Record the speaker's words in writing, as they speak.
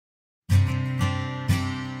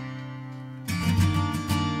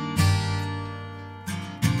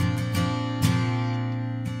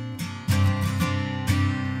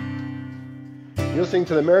You're listening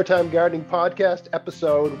to the Maritime Gardening Podcast,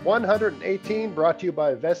 episode 118, brought to you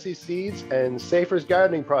by Vessi Seeds and Safer's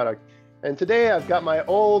Gardening Product. And today I've got my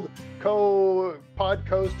old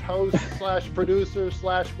co-podcast host slash producer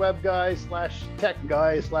slash web guy slash tech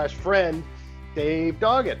guy slash friend, Dave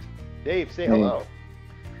Doggett. Dave, say hello.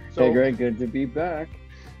 So, hey, Greg, good to be back.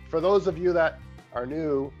 For those of you that are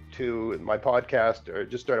new to my podcast or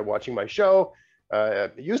just started watching my show,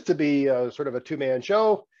 it used to be sort of a two-man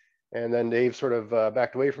show. And then Dave sort of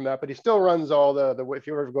backed away from that, but he still runs all the if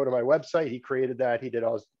you ever go to my website, he created that, he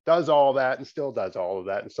does all that and still does all of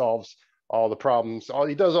that and solves all the problems.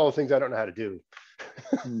 He does all the things I don't know how to do.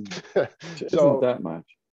 So, isn't that much.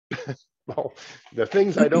 Well, the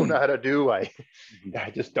things I don't know how to do, I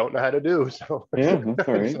just don't know how to do. So, yeah, that's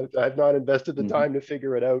all right. So I've not invested the time to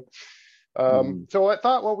figure it out. So I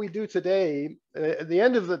thought what we do today, at the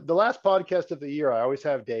end of the last podcast of the year, I always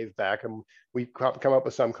have Dave back and we come up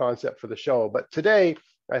with some concept for the show. But today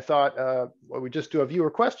I thought we just do a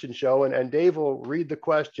viewer question show and Dave will read the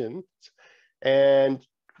questions, and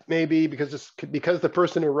maybe because the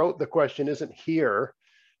person who wrote the question isn't here,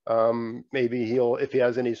 maybe if he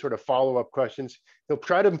has any sort of follow-up questions, he'll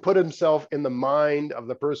try to put himself in the mind of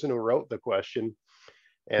the person who wrote the question.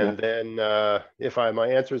 And then if my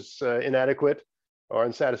answer is inadequate or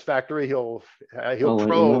unsatisfactory, he'll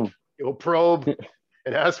probe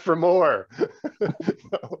and ask for more.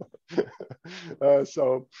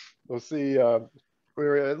 So we'll see. We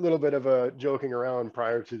were a little bit of joking around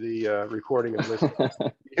prior to the recording of this.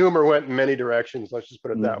 Humor went in many directions. Let's just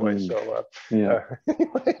put it that way. So anyway.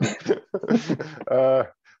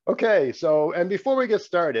 Okay. So, and before we get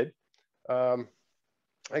started,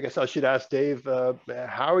 I guess I should ask Dave,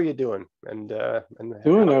 how are you doing? And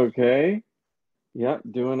doing okay. Yeah,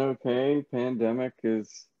 doing okay. Pandemic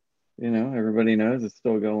is, everybody knows it's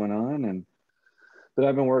still going on, but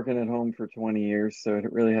I've been working at home for 20 years, so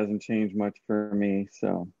it really hasn't changed much for me.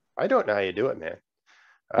 So I don't know how you do it, man.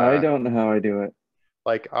 I don't know how I do it.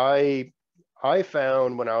 Like I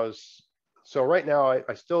found so right now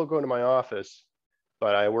I still go to my office,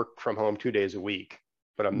 but I work from home 2 days a week.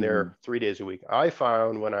 But I'm there 3 days a week. I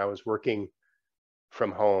found when I was working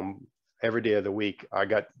from home every day of the week, I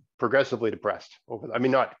got progressively depressed.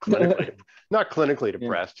 Not clinically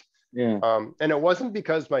depressed. Yeah. And it wasn't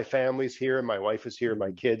because my family's here and my wife is here,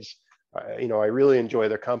 my kids, I really enjoy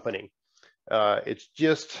their company. It's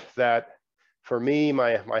just that for me,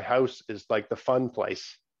 my house is like the fun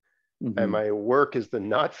place. And my work is the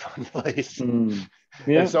not fun place. And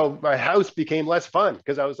so my house became less fun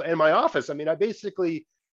because I was in my office. I basically,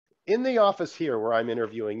 in the office here where I'm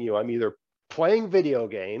interviewing you, I'm either playing video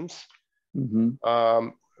games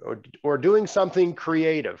or doing something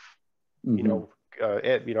creative,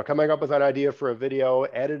 coming up with an idea for a video,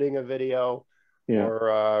 editing a video,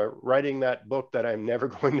 or writing that book that I'm never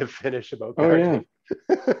going to finish about gardening.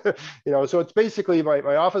 So it's basically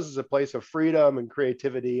my office is a place of freedom and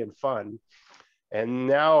creativity and fun. And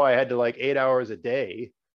now I had to 8 hours a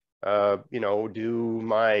day, do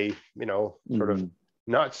my, sort of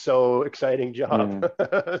not so exciting job.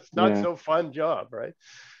 It's not so fun job, right?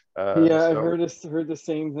 I've heard the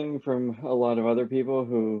same thing from a lot of other people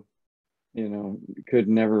who, could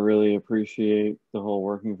never really appreciate the whole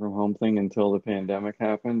working from home thing until the pandemic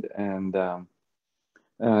happened. And I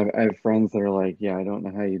have friends that are like, yeah, I don't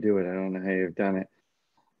know how you do it. I don't know how you've done it.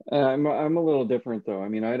 I'm a little different though.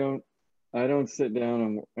 I don't sit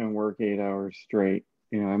down and work 8 hours straight.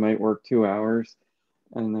 I might work 2 hours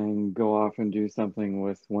and then go off and do something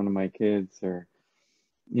with one of my kids or,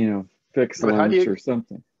 fix lunch or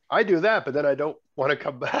something. I do that, but then I don't want to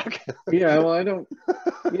come back. I don't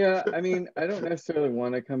necessarily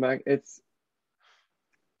want to come back. I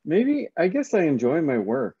guess I enjoy my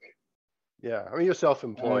work. Yeah. You're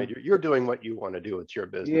self-employed. You're doing what you want to do. It's your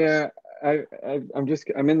business. Yeah. I'm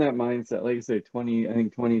in that mindset, like I say,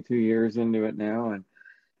 22 years into it now.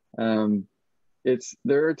 And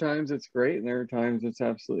there are times it's great and there are times it's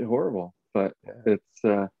absolutely horrible, but it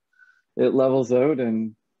levels out.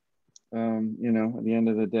 And, at the end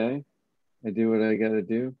of the day, I do what I got to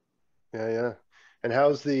do. Yeah. And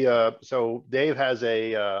how's so Dave has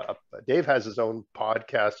Dave has his own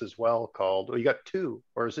podcast as well called, you got two,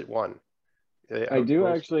 or is it one? I do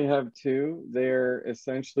actually have two. They're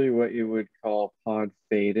essentially what you would call pod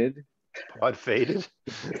faded. Pod faded?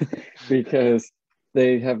 Because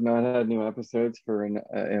they have not had new episodes for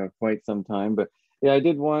quite some time. But yeah, I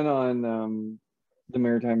did one on the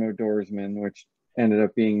Maritime Outdoorsman, which ended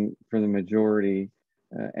up being for the majority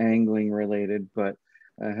angling related, but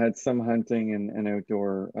had some hunting and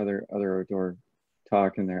other outdoor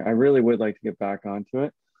talk in there. I really would like to get back onto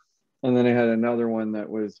it. And then I had another one that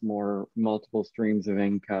was more multiple streams of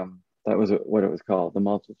income. That was what it was called, the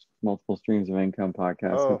multiple streams of income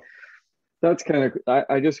podcast. And Oh, that's kind of,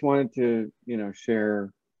 I just wanted to,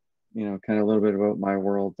 share, kind of a little bit about my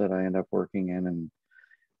world that I end up working in and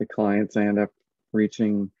the clients I end up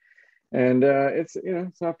reaching. And it's,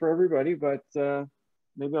 it's not for everybody, but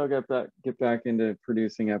maybe I'll get back into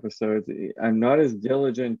producing episodes. I'm not as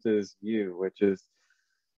diligent as you, which is,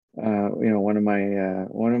 one of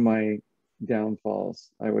my downfalls,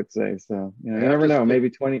 I would say. So, you never know.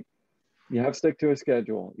 Maybe you have to stick to a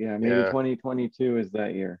schedule. Yeah, maybe 2022 is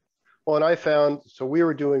that year. Well, and I found, so we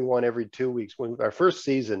were doing one every 2 weeks. When our first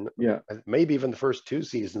season, yeah, maybe even the first 2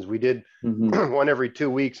 seasons, we did mm-hmm. one every 2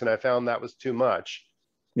 weeks, and I found that was too much.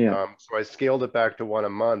 Yeah. So I scaled it back to one a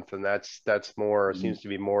month, and that's more, mm-hmm. seems to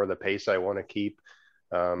be more the pace I want to keep.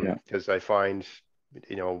 Because I find,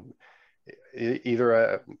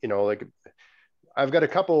 either, like, I've got a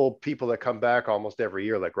couple people that come back almost every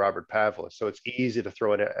year, like Robert Pavlis. So it's easy to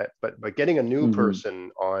throw it at, but getting a new mm-hmm.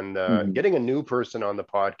 person on, getting a new person on the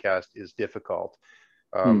podcast is difficult.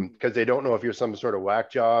 Mm-hmm. Because they don't know if you're some sort of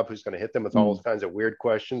whack job who's going to hit them with all kinds of weird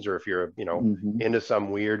questions, or if you're, mm-hmm. into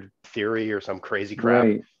some weird theory or some crazy crap,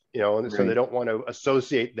 right. and so they don't want to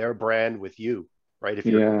associate their brand with you, right? If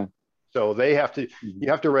you're, so they have to,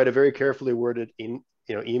 you have to write a very carefully worded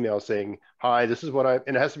email saying, hi, this is what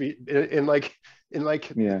and it has to be in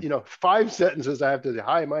 5 sentences. I have to say,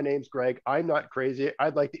 hi, my name's Greg. I'm not crazy.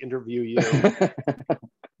 I'd like to interview you.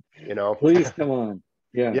 Please come on.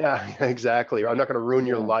 Yeah, exactly. I'm not going to ruin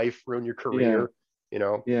your life, ruin your career,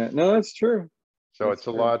 Yeah, no, that's true. So it's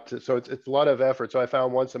a lot. So it's a lot of effort. So I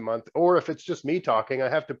found once a month, or if it's just me talking, I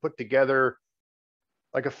have to put together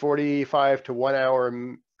like a 45 to 1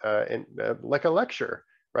 hour, like a lecture,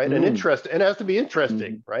 right? And it has to be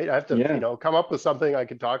interesting, right? I have to, come up with something I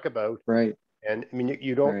can talk about. Right. And I mean,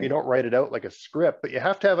 you don't write it out like a script, but you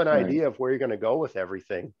have to have an idea of where you're going to go with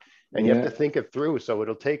everything, and you have to think it through. So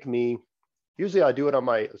it'll take me. Usually, I do it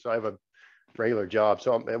so I have a regular job.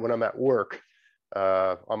 So when I'm at work,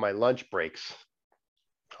 on my lunch breaks,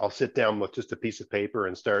 I'll sit down with just a piece of paper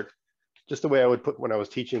and start, just the way I would put when I was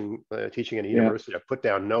teaching in a university. I put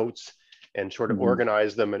down notes and sort of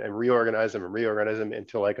organize them and reorganize them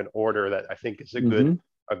into like an order that I think is a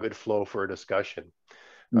good flow for a discussion.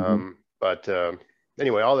 But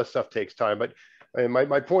anyway, all this stuff takes time. But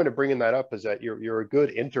my point of bringing that up is that you're a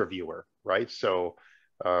good interviewer, right? So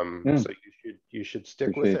so you should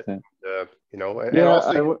stick with it. And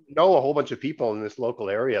also you know a whole bunch of people in this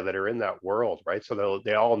local area that are in that world, right? So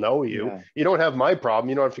they all know you. Yeah. You don't have my problem.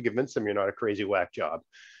 You don't have to convince them you're not a crazy whack job.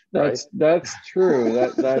 That's true.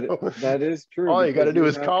 That is true. All you got to do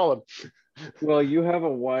is call them. Well, you have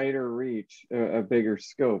a wider reach, a bigger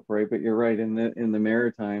scope, right? But you're right, in the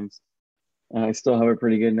Maritimes, I still have a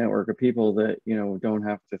pretty good network of people that don't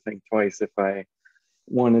have to think twice if I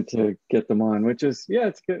wanted to get them on, which is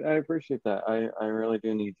it's good. I appreciate that. I really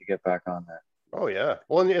do need to get back on that. Oh yeah.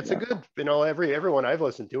 Well, and it's a good, everyone I've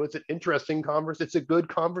listened to, it's an interesting conversation. It's a good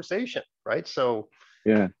conversation, right? So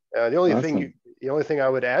the only thing I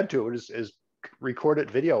would add to it is record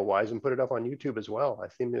it video wise and put it up on YouTube as well. I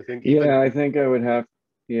think I think I would have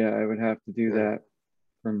to do that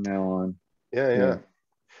from now on. Cool.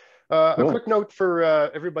 A quick note for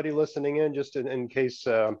everybody listening in, just in case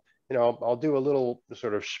I'll do a little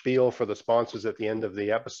sort of spiel for the sponsors at the end of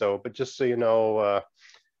the episode, but just so you know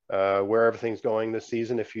where everything's going this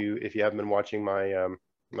season, if you haven't been watching my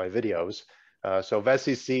videos. So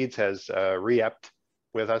Vessi Seeds has re-upped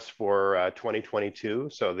with us for 2022.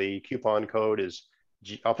 So the coupon code is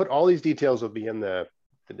I'll put all these details will be in the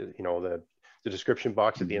description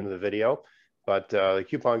box at the end of the video, but the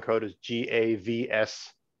coupon code is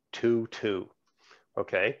GAVS22.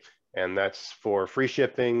 Okay. And that's for free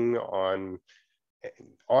shipping on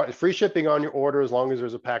your order, as long as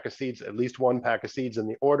there's a pack of seeds, at least one pack of seeds in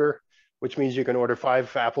the order, which means you can order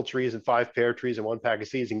 5 apple trees and 5 pear trees and 1 pack of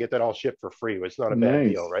seeds and get that all shipped for free. It's not a bad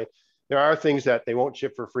deal, right? There are things that they won't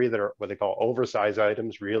ship for free that are what they call oversized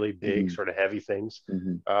items, really big, sort of heavy things.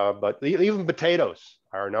 But even potatoes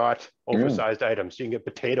are not oversized items. So you can get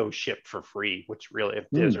potatoes shipped for free, which really, if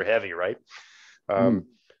those are heavy, right? So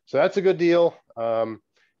that's a good deal.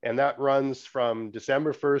 And that runs from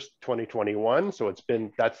December 1st, 2021. So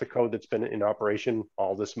that's the code that's been in operation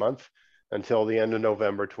all this month until the end of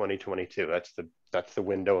November 2022. That's the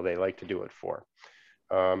window they like to do it for.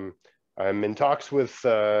 I'm in talks with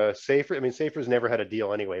Safer. I mean, Safer's never had a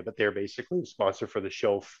deal anyway, but they're basically a sponsor for the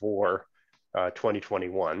show for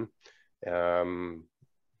 2021.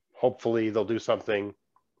 Hopefully they'll do something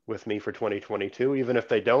with me for 2022. Even if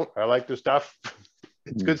they don't, I like their stuff.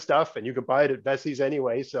 it's good stuff, and you can buy it at Bessie's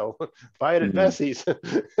anyway. So buy it at Bessie's,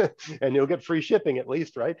 and you'll get free shipping at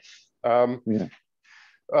least, right?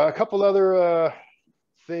 A couple other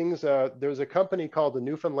things. There's a company called the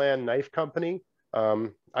Newfoundland Knife Company.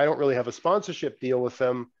 I don't really have a sponsorship deal with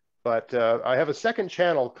them, but I have a second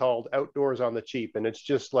channel called Outdoors on the Cheap, and it's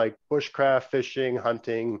just like bushcraft, fishing,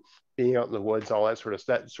 hunting, being out in the woods, all that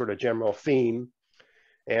sort of general theme.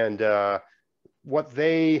 And what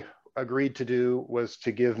they agreed to do was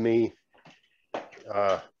to give me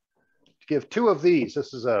two of these.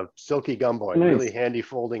 This is a silky gumboy, really handy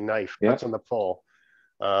folding knife, cuts on the pull.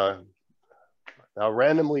 I'll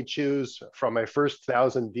randomly choose from my first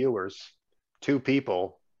 1,000 viewers 2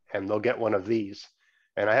 people, and they'll get one of these.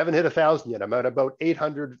 And I haven't hit 1,000 yet. I'm at about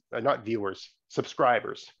 800, not viewers,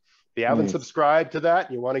 subscribers. If you haven't subscribed to that,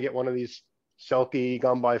 and you want to get one of these silky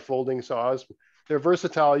gumby folding saws, they're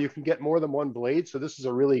versatile. You can get more than one blade. So this is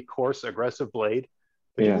a really coarse, aggressive blade.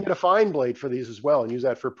 But you can get a fine blade for these as well and use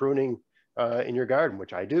that for pruning in your garden,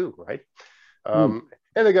 which I do, right?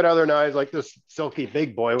 And they got other knives like this silky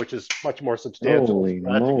big boy, which is much more substantial,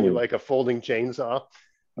 practically like a folding chainsaw.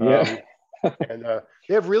 And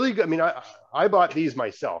they have really good. I mean, I bought these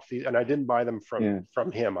myself, and I didn't buy them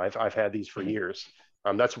from him. I've had these for years.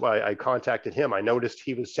 That's why I contacted him. I noticed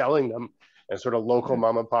he was selling them as sort of local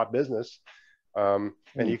mom and pop business. And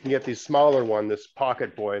you can get these smaller one, this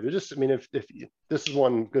pocket boy. They're just, I mean, if this is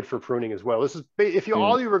one good for pruning as well. This is if you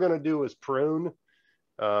all you were going to do is prune.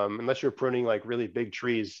 Unless you're pruning like really big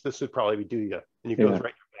trees, this would probably do you. And you go right in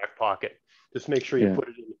your back pocket. Just make sure you put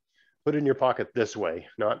it in your pocket this way,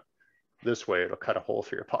 not this way. It'll cut a hole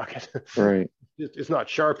through your pocket. Right. It's not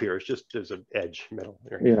sharp here. It's just there's an edge, metal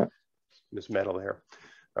there. This metal there.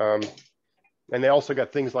 And they also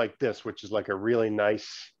got things like this, which is like a really nice,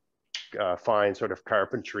 fine sort of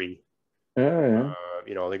carpentry. You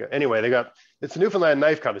know, they got it's a Newfoundland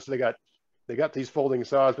Knife Company, so they got these folding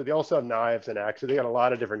saws, but they also have knives and axes. They got a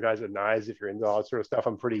lot of different kinds of knives if you're into all that sort of stuff.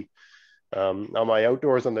 I'm pretty, on my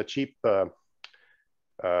Outdoors on the Cheap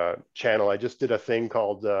channel, I just did a thing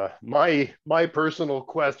called my personal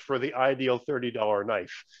quest for the ideal $30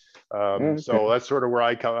 knife. So that's sort of where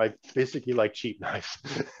I come. I basically like cheap knives.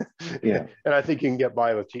 And I think you can get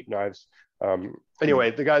by with cheap knives.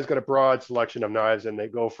 Anyway, the guy's got a broad selection of knives, and they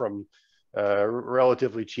go from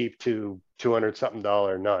relatively cheap to $200-something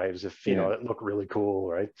knives, if you know, that look really cool,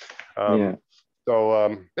 right?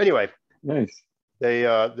 So anyway,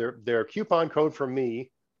 their coupon code for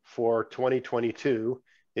me for 2022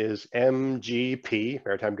 is MGP,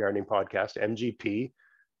 Maritime Gardening Podcast, MGP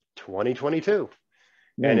 2022.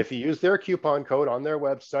 And if you use their coupon code on their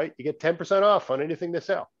website, you get 10% off on anything they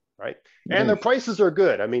sell, right? And their prices are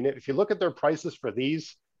good. I mean, if you look at their prices for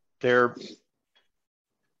these,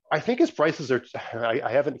 I think his prices are,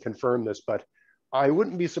 I haven't confirmed this, but I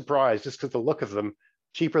wouldn't be surprised just because the look of them,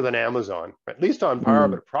 cheaper than Amazon, at least on par,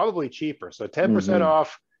 but probably cheaper. So 10%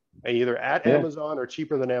 off either at Amazon or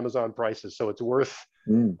cheaper than Amazon prices. So it's worth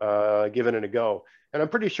giving it a go. And I'm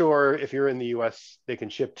pretty sure if you're in the US, they can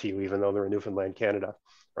ship to you, even though they're in Newfoundland, Canada,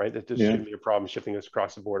 right? That shouldn't be a problem shipping this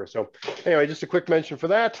across the border. So anyway, just a quick mention for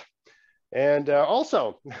that. And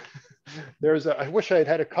also, I wish I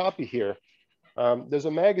had a copy here. There's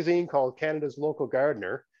a magazine called Canada's Local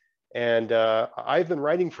Gardener, and I've been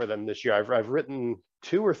writing for them this year. I've written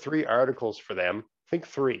 2 or 3 articles for them, I think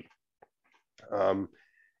 3. I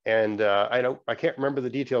can't remember the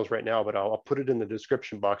details right now, but I'll put it in the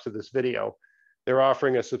description box of this video. They're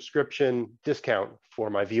offering a subscription discount for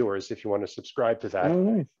my viewers if you want to subscribe to that. Oh,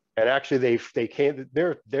 nice. And actually,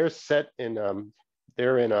 they're set in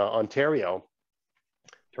they're in Ontario.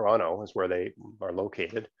 Toronto is where they are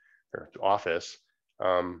located, their office.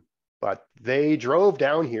 But they drove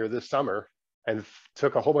down here this summer and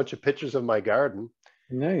took a whole bunch of pictures of my garden.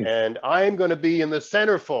 Nice. And I'm going to be in the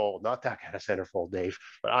centerfold, not that kind of centerfold, Dave,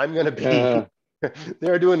 but I'm going to be.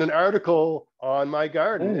 They're doing an article on my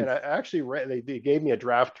garden, and I actually they gave me a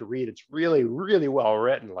draft to read. It's really, really well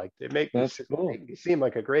written. Like they make me seem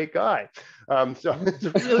like a great guy. So it's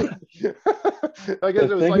really, I guess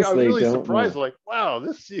it was like I was really surprised. Like, wow,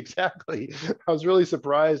 this is exactly. I was really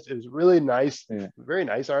surprised. It was really nice, very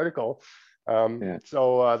nice article.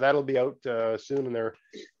 So that'll be out soon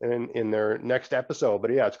in their next episode.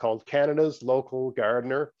 But yeah, it's called Canada's Local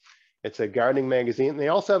Gardener. It's a gardening magazine. And they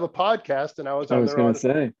also have a podcast, and I was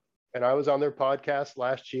on their podcast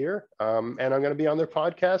last year, and I'm going to be on their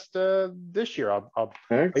podcast this year.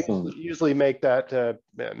 I usually make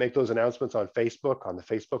those announcements on Facebook, on the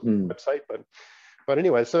Facebook website. But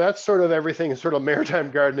anyway, so that's sort of everything, sort of maritime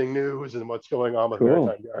gardening news and what's going on with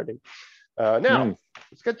maritime gardening. Now,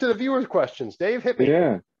 let's get to the viewers' questions. Dave, hit me.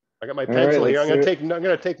 Yeah. I got my All right, pencil here. let's I'm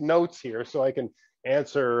gonna take notes here so I can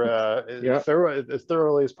answer yeah. as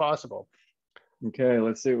thoroughly as possible. Okay,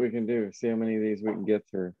 let's see what we can do. See how many of these we can get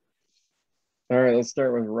through. All right, let's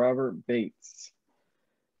start with Robert Bates.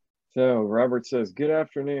 So Robert says, good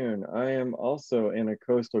afternoon. I am also in a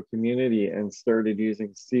coastal community and started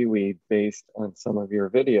using seaweed based on some of your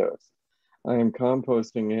videos. I am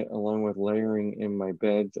composting it along with layering in my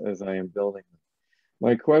beds as I am building them.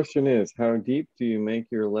 My question is, how deep do you make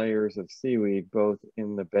your layers of seaweed, both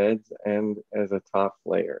in the beds and as a top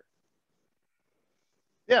layer?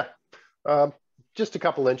 Yeah, just a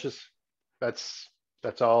couple inches. That's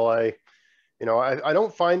all I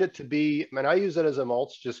don't find it to be, I mean, I use it as a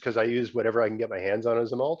mulch just because I use whatever I can get my hands on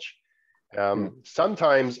as a mulch.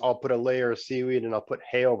 Sometimes I'll put a layer of seaweed and I'll put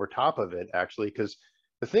hay over top of it, actually, because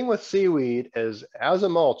the thing with seaweed is, as a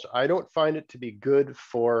mulch, I don't find it to be good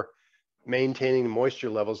for maintaining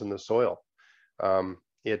moisture levels in the soil.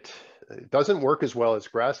 It doesn't work as well as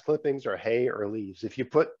grass clippings or hay or leaves. If you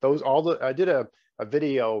put those, I did a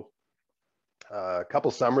video a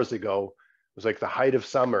couple summers ago. It was like the height of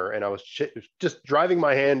summer, and I was just driving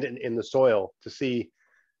my hand in the soil to see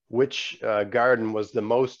which garden was the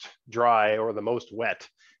most dry or the most wet.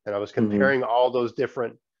 And I was comparing all those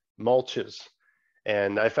different mulches.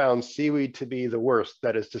 And I found seaweed to be the worst.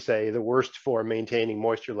 That is to say, the worst for maintaining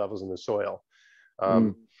moisture levels in the soil.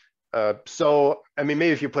 So, I mean,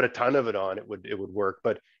 maybe if you put a ton of it on, it would work.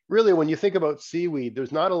 But really, when you think about seaweed,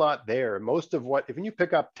 there's not a lot there. Most of what, if you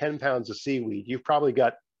pick up 10 pounds of seaweed, you've probably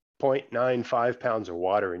got 0.95 pounds of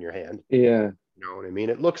water in your hand. Yeah. You know what I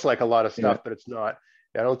mean? It looks like a lot of stuff, but it's not.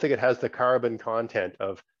 I don't think it has the carbon content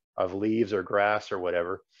of leaves or grass or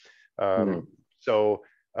whatever. So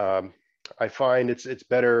I find it's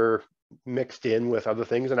better mixed in with other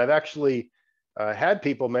things. And I've actually had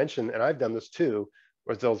people mention, and I've done this too,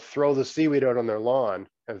 where they'll throw the seaweed out on their lawn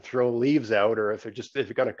and throw leaves out, or if you're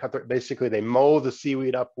going to cut basically they mow the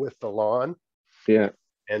seaweed up with the lawn. Yeah.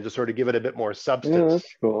 And to sort of give it a bit more substance. Yeah,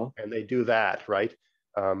 that's cool. And they do that, right?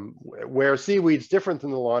 Where seaweed's different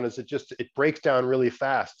than the lawn is it breaks down really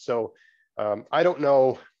fast. So I don't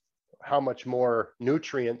know how much more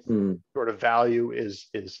nutrient sort of value is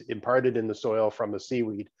imparted in the soil from the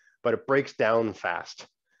seaweed, but it breaks down fast.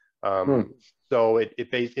 So it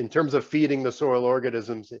in terms of feeding the soil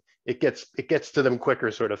organisms, it gets to them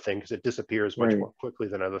quicker, sort of thing, because it disappears much more quickly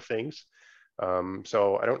than other things.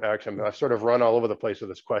 So I don't actually, I've sort of run all over the place with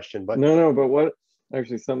this question, but but what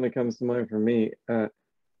actually, something that comes to mind for me,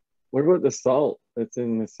 what about the salt that's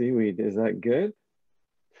in the seaweed? Is that good?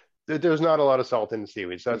 There's not a lot of salt in the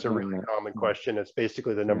seaweed. So that's a really common question. It's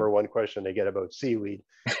basically the number one question they get about seaweed.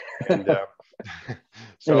 And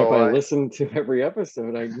so and if I listen to every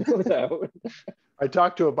episode, I know that. I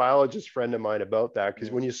talked to a biologist friend of mine about that,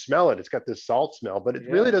 because when you smell it, it's got this salt smell, but it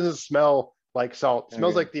really doesn't smell like salt. It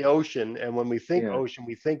smells like the ocean. And when we think ocean,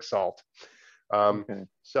 we think salt.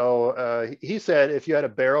 So he said if you had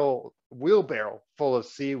a wheelbarrow full of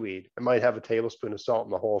seaweed, it might have a tablespoon of salt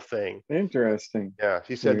in the whole thing. Interesting. Yeah,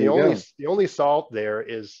 he said the only salt there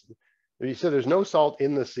is, he said there's no salt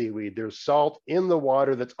in the seaweed. There's salt in the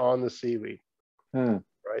water that's on the seaweed. Right,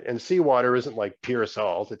 and seawater isn't like pure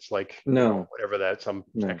salt. It's like whatever that some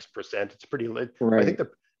X percent. It's pretty lit.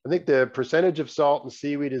 I think the percentage of salt in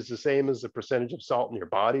seaweed is the same as the percentage of salt in your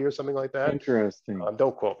body, or something like that. Interesting.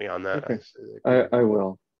 Don't quote me on that. Okay. I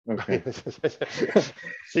will. Okay.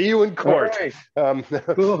 See you in court. Right.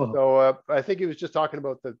 Cool. So I think he was just talking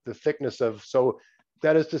about the thickness of. So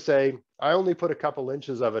that is to say, I only put a couple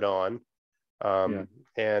inches of it on,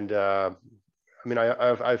 and I mean,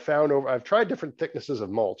 I've tried different thicknesses of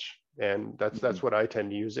mulch, and that's what I tend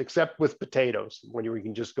to use, except with potatoes, when you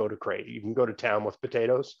can just go to crate. You can go to town with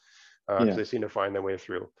potatoes, because they seem to find their way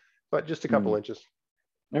through, but just a couple inches.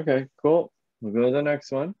 Okay, cool. We'll go to the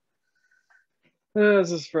next one.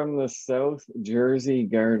 This is from the South Jersey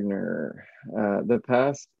Gardener. The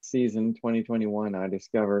past season, 2021, I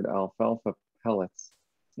discovered alfalfa pellets,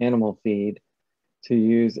 animal feed, to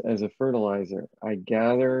use as a fertilizer. I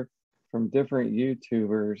gather from different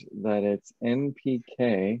YouTubers that it's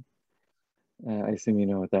NPK. I assume you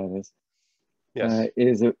know what that is. Yes.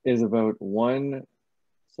 Is about 1/1/1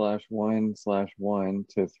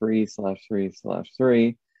 to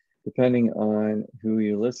 3/3/3, depending on who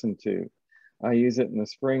you listen to. I use it in the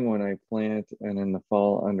spring when I plant, and in the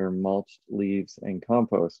fall under mulched leaves and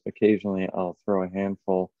compost. Occasionally I'll throw a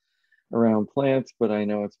handful around plants, but I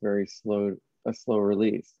know it's a slow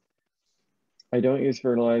release. I don't use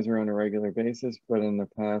fertilizer on a regular basis, but in the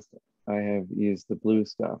past I have used the blue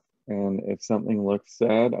stuff. And if something looks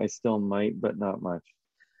sad, I still might, but not much.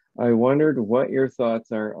 I wondered what your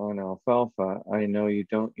thoughts are on alfalfa. I know you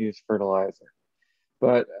don't use fertilizer,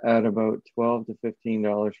 but at about $12 to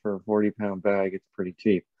 $15 for a 40-pound bag, it's pretty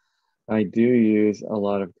cheap. I do use a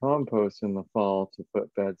lot of compost in the fall to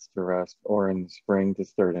put beds to rest, or in the spring to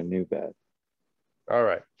start a new bed. All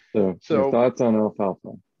right. So your thoughts on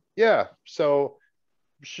alfalfa? Yeah. So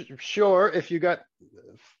sure, if you got,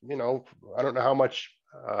 you know, I don't know how much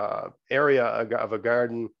area of a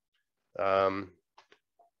garden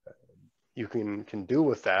you can do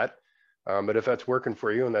with that, but if that's working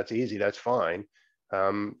for you and that's easy, that's fine.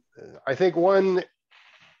 I think one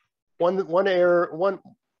error,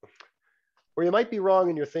 where you might be wrong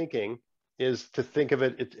in your thinking is to think of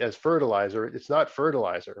it as fertilizer. It's not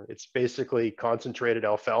fertilizer. It's basically concentrated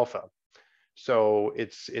alfalfa. So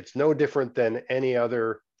it's no different than any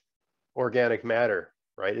other organic matter,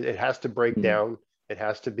 right? It has to break down. It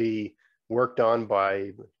has to be worked on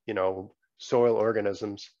by, you know, soil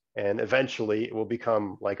organisms, and eventually it will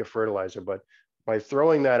become like a fertilizer. But by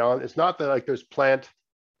throwing that on, it's not that like there's plant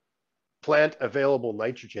available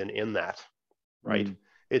nitrogen in that, right?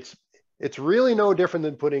 It's really no different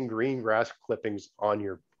than putting green grass clippings on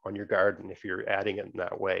your garden if you're adding it in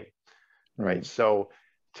that way, right? So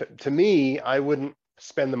to me, I wouldn't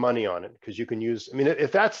spend the money on it, because you can use, I mean,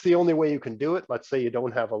 if that's the only way you can do it, let's say you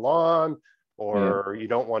don't have a lawn, or you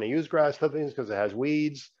don't want to use grass clippings because it has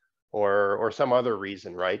weeds, or some other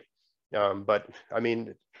reason, right? But I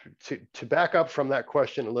mean, to back up from that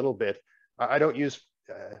question a little bit, I don't use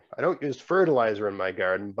fertilizer in my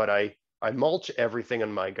garden, but I mulch everything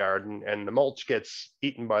in my garden, and the mulch gets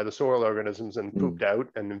eaten by the soil organisms and pooped out,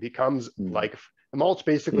 and it becomes like, the mulch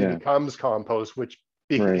basically becomes compost, which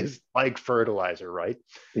is like fertilizer, right?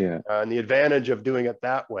 And the advantage of doing it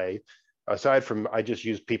that way, aside from I just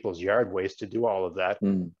use people's yard waste to do all of that,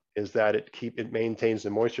 is that it maintains the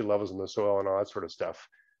moisture levels in the soil and all that sort of stuff.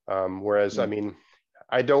 Whereas, I mean,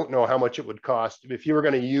 I don't know how much it would cost if you were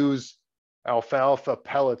going to use alfalfa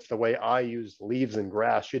pellets the way I use leaves and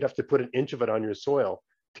grass. You'd have to put an inch of it on your soil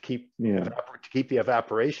to keep the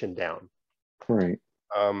evaporation down. Right.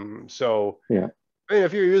 So I mean,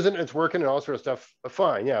 if you're using it, it's working and all sort of stuff,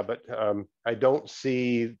 fine, yeah. But I don't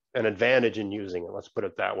see an advantage in using it. Let's put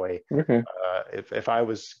it that way. Okay. If I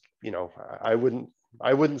was, you know, I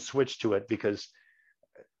wouldn't switch to it, because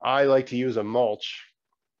I like to use a mulch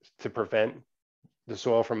to prevent the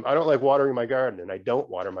soil from, I don't like watering my garden, and I don't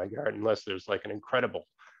water my garden unless there's like an incredible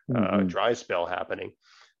dry spell happening.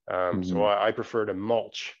 So I prefer to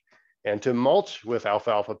mulch, and to mulch with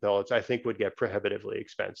alfalfa pellets, I think would get prohibitively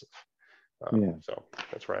expensive. So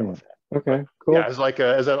that's where I'm with that. Okay, cool. Yeah, as like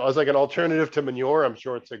an alternative to manure, I'm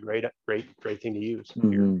sure it's a great thing to use if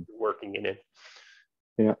you're working in it.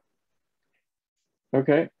 Yeah.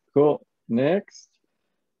 Okay, cool. Next.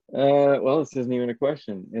 Well, this isn't even a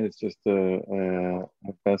question. It's just a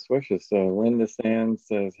best wishes. So Linda Sands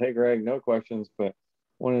says, "Hey Greg, no questions, but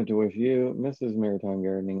wanted to wish you, Mrs. Maritime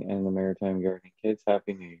Gardening, and the Maritime Gardening kids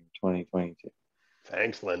Happy New Year 2022.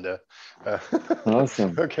 Thanks, Linda.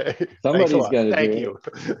 Awesome. Okay. Somebody's got to Thank do you.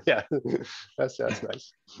 Yeah, that's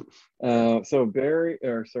nice. So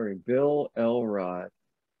Bill Elrod.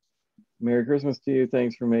 Merry Christmas to you.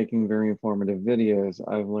 Thanks for making very informative videos.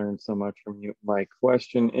 I've learned so much from you. My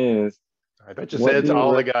question is, I bet you say it's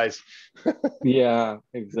all the guys. Yeah,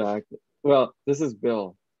 exactly. Well, this is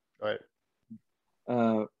Bill. All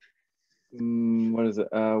right. What is it?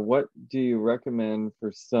 What do you recommend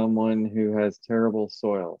for someone who has terrible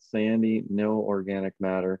soil, sandy, no organic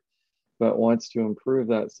matter, but wants to improve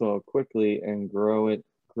that soil quickly and grow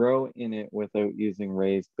in it without using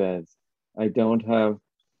raised beds? I don't have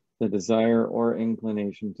the desire or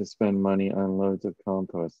inclination to spend money on loads of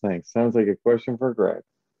compost. Thanks. Sounds like a question for Greg.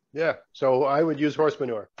 Yeah. So I would use horse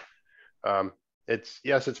manure. It's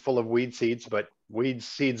full of weed seeds, but weed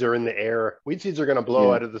seeds are in the air. Weed seeds are going to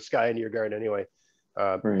blow out of the sky into your garden anyway.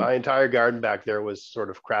 My entire garden back there was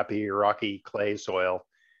sort of crappy, rocky clay soil,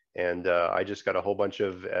 and I just got a whole bunch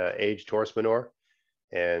of aged horse manure,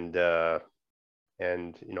 and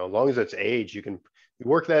you know, as long as it's aged, you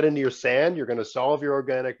work that into your sand. You're going to solve your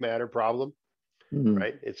organic matter problem,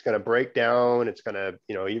 right? It's going to break down. It's going to,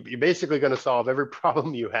 you know, you're basically going to solve every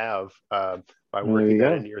problem you have by working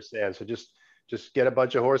that into your sand. So just get a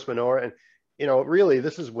bunch of horse manure, and you know, really,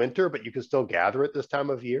 this is winter, but you can still gather it this time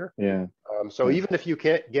of year. So even if you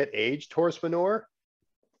can't get aged horse manure,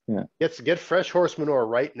 get fresh horse manure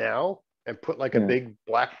right now and put like a big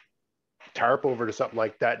black tarp over to something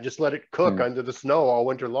like that, and just let it cook under the snow all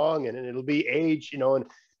winter long, and it'll be aged, you know, and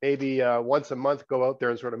maybe once a month go out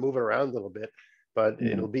there and sort of move it around a little bit, but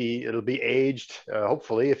it'll be aged,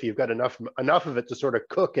 hopefully, if you've got enough of it to sort of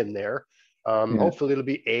cook in there. Hopefully it'll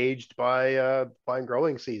be aged by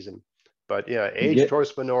growing season. But yeah, aged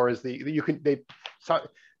horse manure is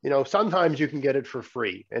sometimes you can get it for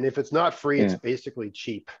free. And if it's not free, it's basically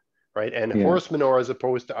cheap, right? And horse manure, as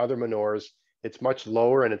opposed to other manures, it's much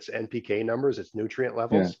lower in its NPK numbers, its nutrient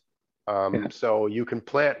levels. So you can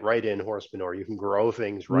plant right in horse manure. You can grow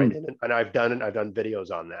things right in it. And I've done it. I've done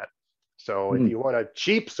videos on that. So if you want a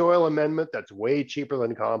cheap soil amendment that's way cheaper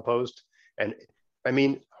than compost, and I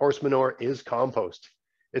mean, horse manure is compost.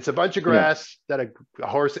 It's a bunch of grass that a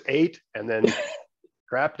horse ate and then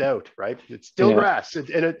crapped out, right? It's still grass, and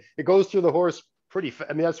it goes through the horse pretty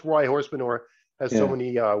fast. I mean, that's why horse manure has so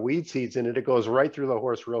many weed seeds in it. It goes right through the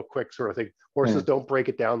horse real quick, sort of thing. Horses don't break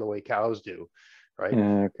it down the way cows do, right?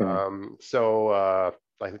 I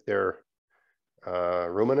think they're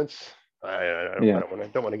ruminants. I don't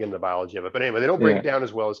want to get into the biology of it, but anyway, they don't break it down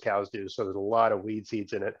as well as cows do. So there's a lot of weed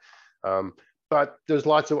seeds in it. But there's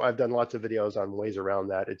I've done lots of videos on ways around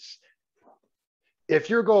that. If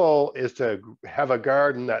your goal is to have a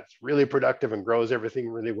garden that's really productive and grows everything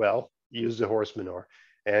really well, use the horse manure,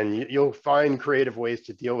 and you'll find creative ways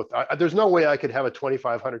to deal with. There's no way I could have a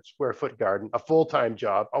 2,500 square foot garden, a full-time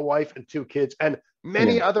job, a wife and 2 kids, and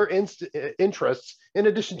many other interests, in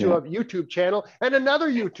addition to a YouTube channel and another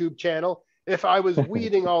YouTube channel, if I was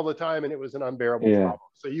weeding all the time and it was an unbearable problem.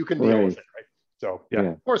 So you can deal with it, right? So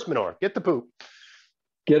horse manure, get the poop.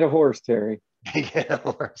 Get a horse, Terry. Get a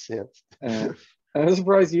horse, yes. I'm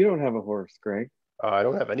surprised you don't have a horse, Greg. I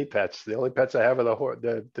don't have any pets. The only pets I have are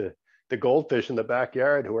the goldfish in the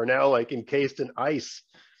backyard, who are now like encased in ice.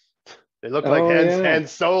 They look like Han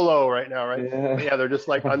Solo right now, right? Yeah, they're just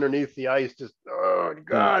like underneath the ice, just, oh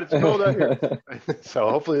God, it's cold out here. So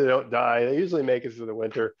hopefully they don't die. They usually make it through the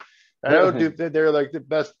winter. They're like the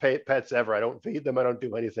best pets ever. I don't feed them. I don't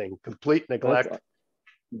do anything. Complete neglect.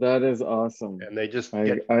 That is awesome. And they just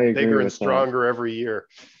get bigger and stronger every year.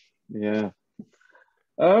 Yeah.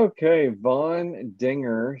 Okay. Vaughn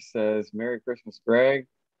Dinger says, Merry Christmas, Greg.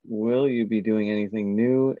 Will you be doing anything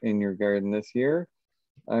new in your garden this year?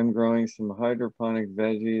 I'm growing some hydroponic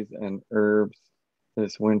veggies and herbs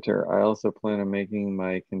this winter. I also plan on making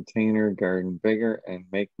my container garden bigger and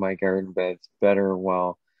make my garden beds better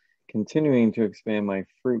while continuing to expand my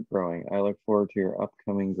fruit growing. I look forward to your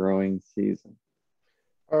upcoming growing season.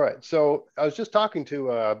 All right. So I was just talking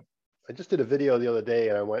to, I just did a video the other day,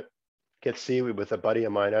 and I went get seaweed with a buddy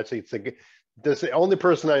of mine. Actually, it's the only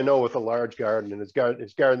person I know with a large garden, and his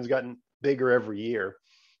garden's gotten bigger every year.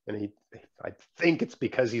 And I think it's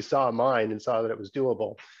because he saw mine and saw that it was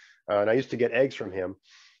doable. And I used to get eggs from him,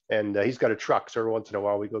 and he's got a truck. So every once in a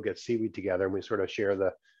while we go get seaweed together, and we sort of share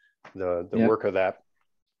the work of that.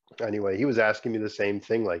 Anyway, he was asking me the same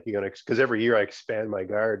thing, like, you're gonna, because every year I expand my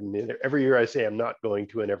garden, and every year I say I'm not going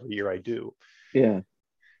to, and every year I do. Yeah.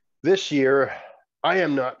 This year I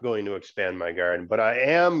am not going to expand my garden, but I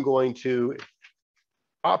am going to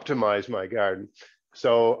optimize my garden.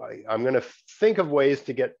 So I'm going to think of ways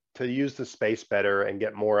to use the space better and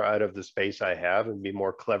get more out of the space I have, and be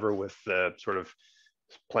more clever with sort of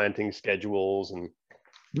planting schedules and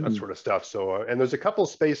that sort of stuff. So, and there's a couple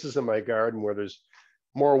spaces in my garden where there's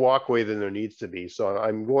more walkway than there needs to be. So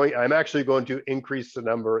I'm actually going to increase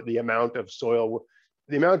the amount of soil,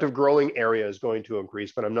 the amount of growing area is going to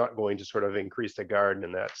increase, but I'm not going to sort of increase the garden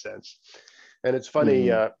in that sense. And it's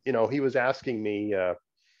funny, he was asking me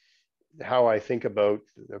how I think about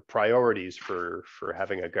the priorities for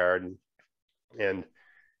having a garden. And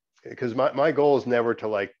because my goal is never to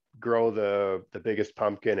like grow the biggest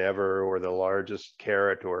pumpkin ever or the largest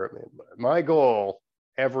carrot, or my goal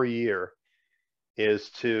every year is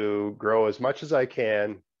to grow as much as I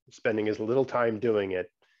can, spending as little time doing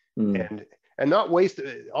it, and not waste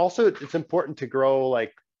it. Also, it's important to grow,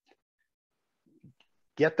 like,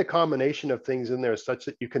 get the combination of things in there such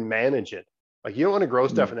that you can manage it. Like, you don't want to grow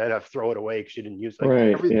stuff and then have to throw it away because you didn't use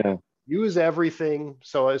it. Use everything.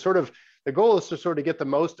 So it's sort of, the goal is to sort of get the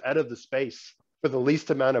most out of the space for the least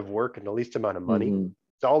amount of work and the least amount of money.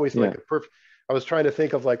 It's always like I was trying to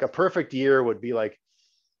think of like a perfect year would be like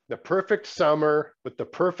the perfect summer with the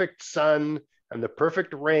perfect sun and the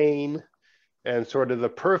perfect rain and sort of the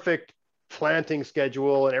perfect planting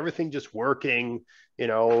schedule and everything just working,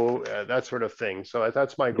 that sort of thing. So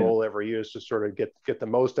that's my goal every year, is to sort of get the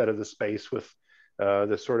most out of the space with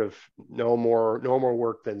the sort of no more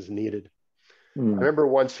work than's needed. I remember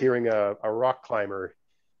once hearing a rock climber,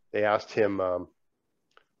 they asked him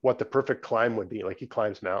what the perfect climb would be. Like, he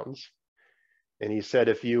climbs mountains, and he said,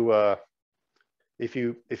 if you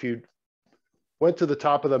went to the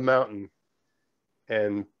top of the mountain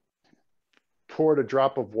and poured a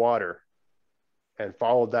drop of water and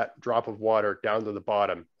followed that drop of water down to the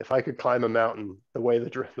bottom. If I could climb a mountain the way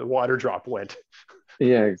the water drop went,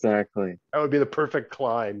 Yeah, exactly. that would be the perfect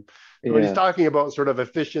climb. So what he's Yeah, talking about, sort of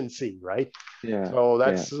efficiency, right? yeah, So yeah.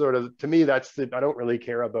 that's sort of, to me, that's I don't really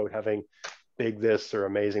care about having big this or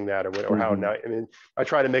amazing that, or how Mm-hmm. nice. I mean, I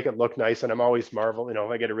try to make it look nice, and I'm always marvel, if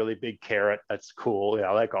I get a really big carrot, that's cool. Yeah,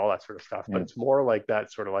 I like all that sort of stuff. But Yeah, it's more like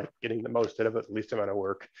that, sort of like getting the most out of it, least amount of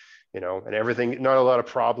work, and everything, not a lot of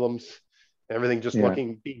problems, everything just yeah,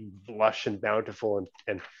 being lush and bountiful,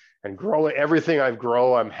 and growing. Everything I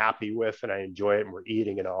grow, I'm happy with, and I enjoy it, and we're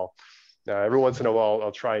eating it all. Every once in a while,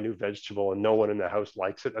 I'll try a new vegetable, and no one in the house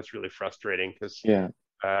likes it. That's really frustrating, because yeah,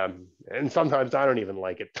 and sometimes I don't even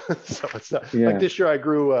like it. So it's not like yeah, this year I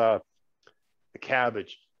grew a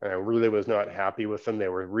cabbage, and I really was not happy with them. They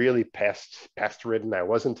were really pest ridden. I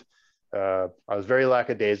wasn't. I was very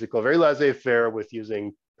lackadaisical, very laissez-faire with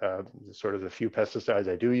using sort of the few pesticides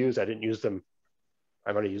I do use. I didn't use them.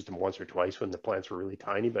 I might have used them once or twice when the plants were really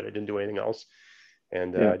tiny, but I didn't do anything else.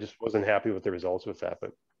 And yeah. I just wasn't happy with the results with that.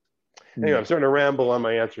 But anyway, Mm. I'm starting to ramble on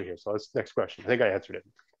my answer here. So that's next question. I think I answered it.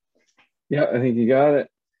 Yeah, I think you got it.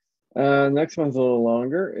 Next one's a little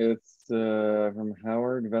longer. It's from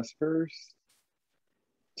Howard Vespers.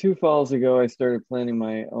 2 falls ago, I started planting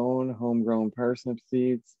my own homegrown parsnip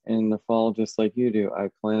seeds in the fall, just like you do. I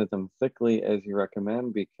planted them thickly as you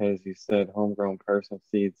recommend, because you said homegrown parsnip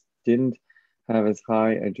seeds didn't have as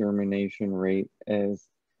high a germination rate as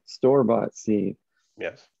store-bought seed.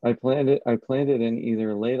 Yes. I planted in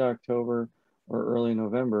either late October or early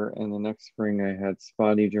November, and the next spring I had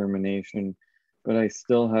spotty germination, but I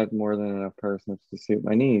still had more than enough parsnips to suit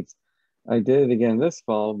my needs. I did it again this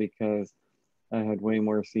fall because I had way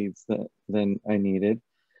more seeds than I needed.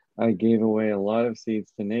 I gave away a lot of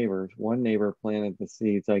seeds to neighbors. One neighbor planted the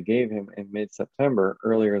seeds I gave him in mid-September,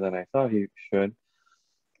 earlier than I thought he should,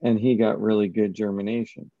 and he got really good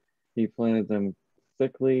germination. He planted them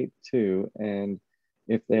thickly too, and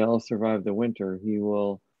if they all survive the winter, he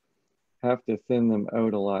will have to thin them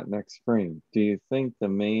out a lot next spring. Do you think the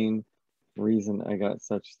main reason I got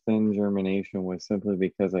such thin germination was simply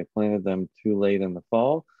because I planted them too late in the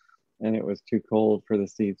fall and it was too cold for the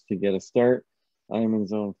seeds to get a start? I am in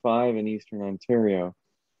zone 5 in Eastern Ontario.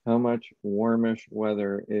 How much warmish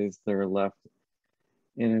weather is there left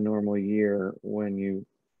in a normal year when you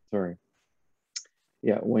plant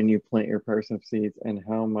your parsnip seeds, and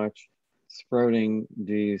how much sprouting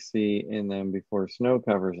do you see in them before snow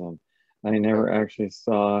covers them? I never actually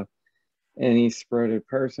saw any sprouted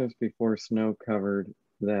parsnips before snow covered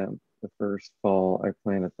them the first fall I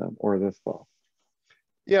planted them, or this fall.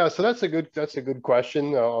 Yeah, so that's a good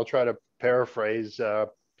question. I'll try to paraphrase.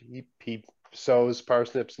 He sows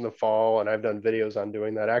parsnips in the fall, and I've done videos on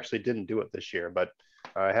doing that. I actually didn't do it this year, but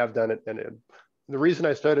I have done it. And the reason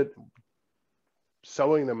I started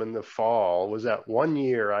sowing them in the fall was that one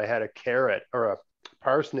year I had a carrot or a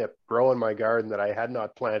parsnip grow in my garden that I had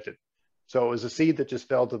not planted. So it was a seed that just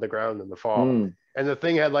fell to the ground in the fall. And the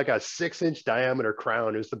thing had like a 6-inch diameter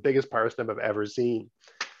crown. It was the biggest parsnip I've ever seen.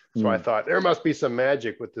 So I thought there must be some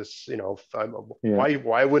magic with this,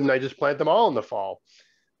 why wouldn't I just plant them all in the fall?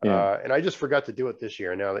 And I just forgot to do it this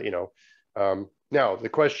year. Now that, now the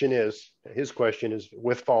question is, his question is,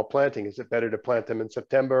 with fall planting, is it better to plant them in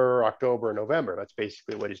September, October, or November? That's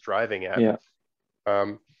basically what he's driving at. Yeah.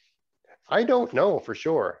 I don't know for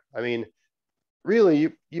sure. I mean,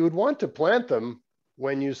 really, you would want to plant them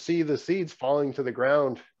when you see the seeds falling to the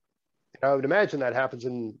ground. I would imagine that happens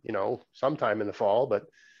in, sometime in the fall, but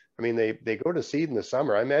I mean, they go to seed in the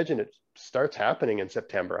summer. I imagine it starts happening in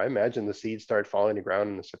September. I imagine the seeds start falling to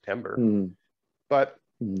ground in September. But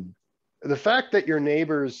the fact that your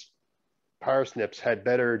neighbor's parsnips had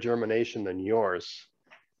better germination than yours,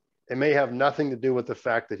 it may have nothing to do with the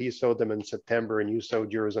fact that he sowed them in September and you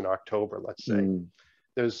sowed yours in October, let's say.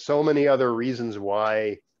 There's so many other reasons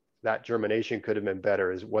why that germination could have been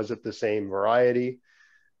better. Was it the same variety?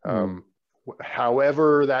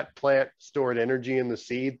 However that plant stored energy in the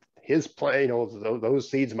seed, his plant,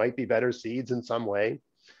 those seeds might be better seeds in some way.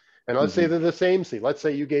 And let's say they're the same seed. Let's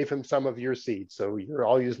say you gave him some of your seeds, so you're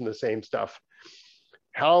all using the same stuff.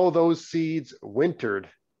 How those seeds wintered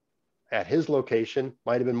at his location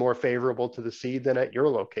might have been more favorable to the seed than at your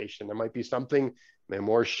location. There might be something,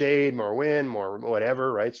 more shade, more wind, more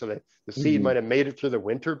whatever, right? So that the seed might have made it through the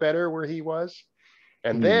winter better where he was.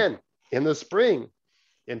 And then in the spring,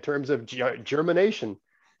 in terms of germination,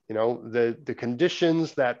 the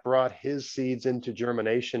conditions that brought his seeds into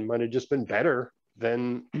germination might have just been better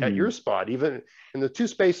than at your spot. Even, and the two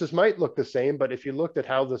spaces might look the same, but if you looked at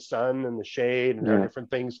how the sun and the shade and how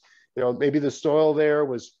different things, maybe the soil there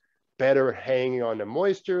was better hanging on to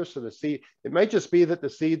moisture. So the seed, it might just be that the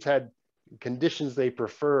seeds had conditions they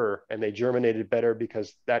prefer and they germinated better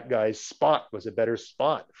because that guy's spot was a better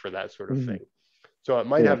spot for that sort of thing. So it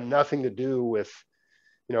might have nothing to do with,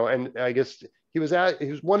 you know, and I guess he was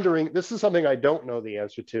wondering, this is something I don't know the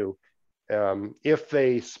answer to.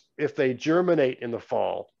 If they germinate in the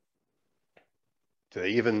fall,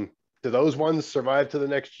 do those ones survive to the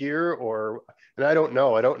next year? Or, and I don't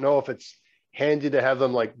know if it's handy to have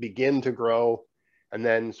them like begin to grow and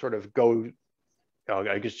then sort of go,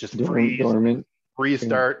 I guess just dormant,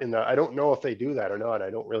 restart in the, I don't know if they do that or not. I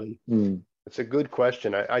don't really, it's a good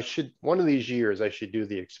question. I should, one of these years I should do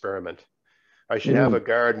the experiment. I should have a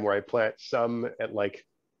garden where I plant some at like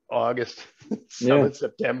August, some in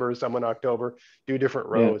September, some in October, do different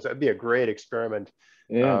rows. That'd be a great experiment.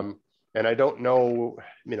 And I don't know,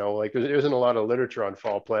 you know, like there isn't a lot of literature on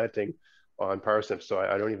fall planting on parsnips, so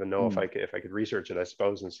I don't even know if I could research it, I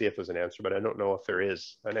suppose, and see if there's an answer, but I don't know if there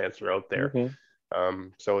is an answer out there.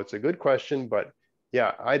 So it's a good question, but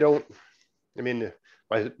yeah, I mean,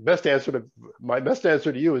 my best answer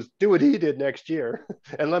to you is do what he did next year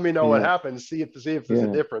and let me know what happens, see if there's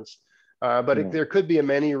a difference. But there could be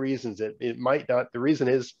many reasons. It might not, the reason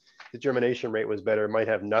his germination rate was better might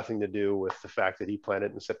have nothing to do with the fact that he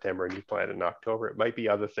planted in September and you planted in October. It might be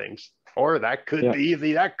other things, or that could be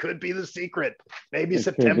the secret. Maybe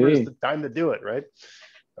September is the time to do it, right?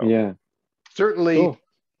 So, certainly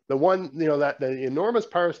the one, you know, that the enormous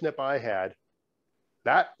parsnip I had,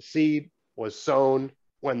 that seed was sown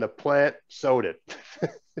when the plant sowed it.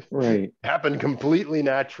 Happened completely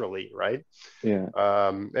naturally, right?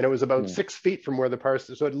 And it was about 6 feet from where the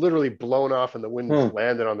parsnip, so it literally blown off and the wind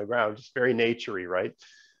landed on the ground, just very naturey, right?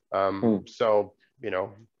 So, you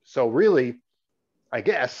know, so really, I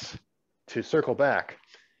guess, to circle back,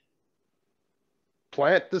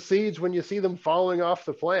 plant the seeds when you see them falling off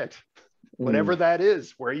the plant, whenever that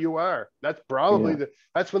is, where you are. That's probably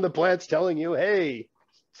that's when the plant's telling you, hey,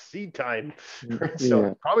 seed time.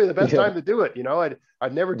 So probably the best time to do it. You know,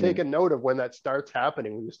 I've never taken note of when that starts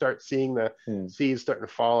happening, when you start seeing the seeds starting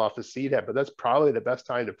to fall off the seed head, but that's probably the best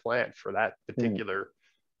time to plant for that particular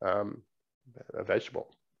vegetable.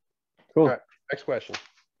 Cool. All right, next question.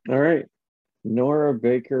 All right. Nora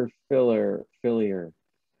Baker Fillier.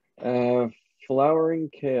 Flowering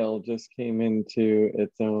kale just came into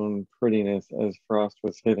its own prettiness as frost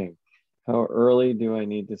was hitting. How early do I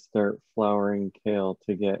need to start flowering kale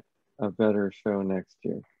to get a better show next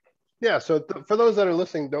year? Yeah, so for those that are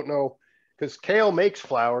listening, don't know, because kale makes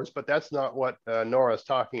flowers, but that's not what Nora's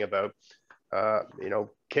talking about. You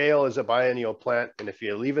know, kale is a biennial plant, and if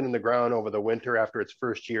you leave it in the ground over the winter after its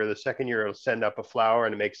first year, the second year it'll send up a flower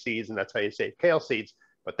and it makes seeds, and that's how you save kale seeds.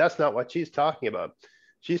 But that's not what she's talking about.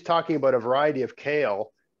 She's talking about a variety of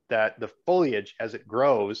kale that the foliage, as it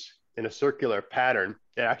grows in a circular pattern,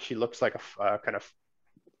 it actually looks like a kind of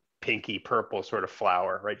pinky purple sort of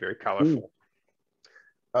flower, right? Very colorful.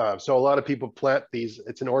 So a lot of people plant these.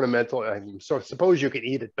 It's an ornamental. So suppose you can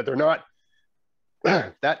eat it, but they're not.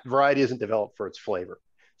 That variety isn't developed for its flavor.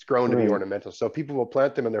 It's grown to be ornamental. So people will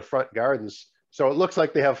plant them in their front gardens. So it looks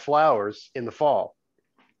like they have flowers in the fall,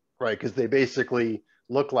 right? Because they basically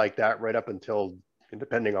look like that right up until,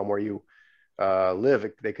 depending on where you live,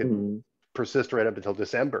 they could persist right up until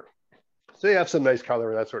December. So you have some nice color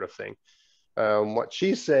and that sort of thing. What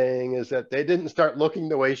she's saying is that they didn't start looking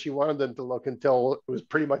the way she wanted them to look until it was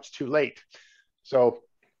pretty much too late. So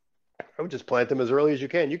I would just plant them as early as you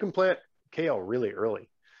can. You can plant kale really early.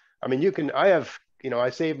 I mean, you can, I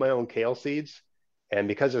save my own kale seeds, and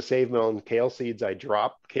because I save my own kale seeds, I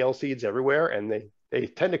drop kale seeds everywhere, and they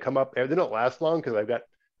tend to come up. They don't last long because I've got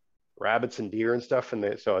rabbits and deer and stuff,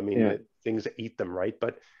 and so I mean, things that eat them, right?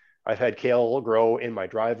 But I've had kale grow in my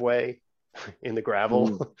driveway, in the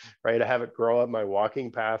gravel, right? I have it grow up my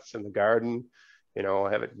walking paths in the garden. You know,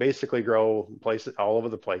 I have it basically grow places all over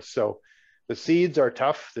the place. So the seeds are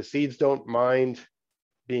tough. The seeds don't mind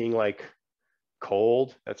being like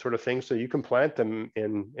cold, that sort of thing. So you can plant them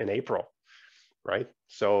in April, right?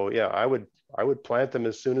 So yeah, I would plant them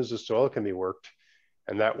as soon as the soil can be worked,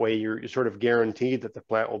 and that way you're sort of guaranteed that the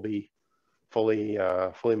plant will be fully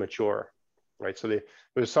mature, right? So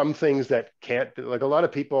there's some things that can't, like a lot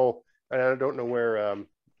of people. And I don't know where,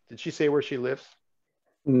 did she say where she lives?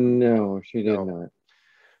 No, she did not.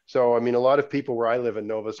 So, I mean, a lot of people where I live in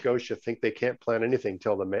Nova Scotia think they can't plant anything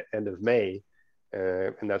till the end of May.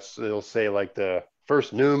 And they'll say like the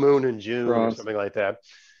first new moon in June or something like that.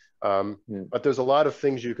 But there's a lot of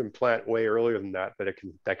things you can plant way earlier than that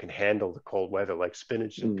can handle the cold weather, like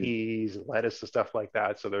spinach and peas and lettuce and stuff like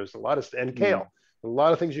that. So there's a lot of, and kale, a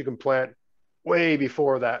lot of things you can plant way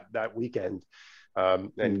before that weekend.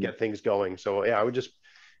 and get things going. So yeah, I would just,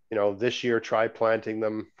 this year try planting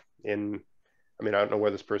them in, I mean, I don't know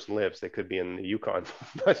where this person lives. They could be in the Yukon,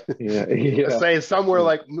 but let's say somewhere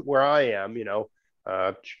like where I am,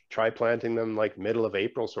 try planting them like middle of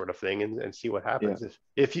April sort of thing, and see what happens.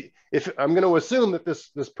 If I'm going to assume that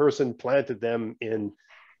this person planted them in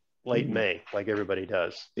late May, like everybody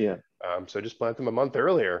does. So just plant them a month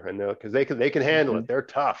earlier, and because they can handle it. They're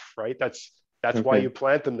tough, right? That's why you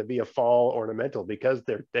plant them to be a fall ornamental, because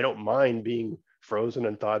they don't mind being frozen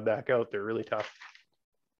and thawed back out. They're really tough.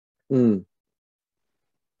 Okie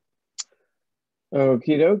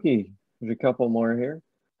dokie. There's a couple more here.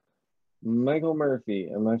 Michael Murphy,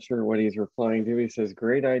 I'm not sure what he's replying to. He says,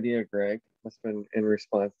 "Great idea, Greg." Must have been in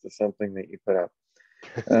response to something that you put up.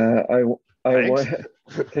 I want,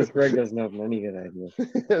 because Greg doesn't have many good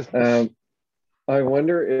ideas. I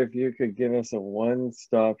wonder if you could give us a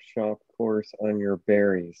one-stop shop course on your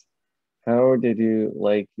berries. How did you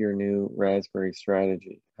like your new raspberry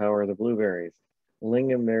strategy? How are the blueberries,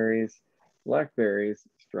 lingonberries, blackberries,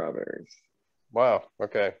 strawberries? Wow.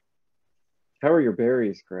 Okay. How are your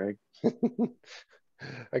berries, Greg?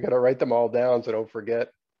 I got to write them all down so I don't forget.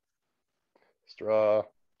 Straw,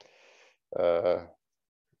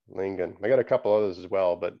 lingon. I got a couple others as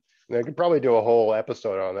well, but I could probably do a whole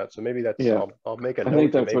episode on that. So maybe that's, I'll make a note. I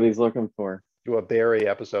think that's what he's looking for. Do a berry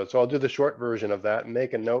episode. So I'll do the short version of that and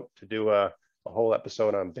make a note to do a whole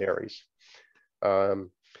episode on berries.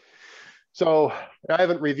 So I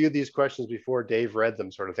haven't reviewed these questions before Dave read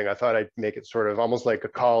them, sort of thing. I thought I'd make it sort of almost like a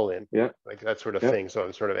call in, like that sort of thing. So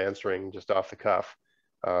I'm sort of answering just off the cuff.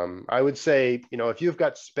 I would say, if you've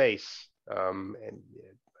got space, and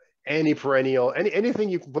any perennial, anything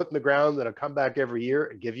you can put in the ground that'll come back every year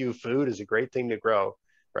and give you food is a great thing to grow,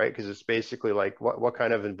 right? Because it's basically like what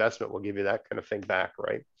kind of investment will give you that kind of thing back,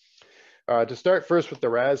 right? To start first with the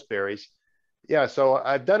raspberries. Yeah, so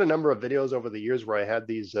I've done a number of videos over the years where I had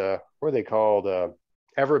these, what are they called?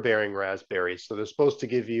 Ever-bearing raspberries. So they're supposed to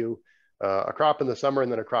give you a crop in the summer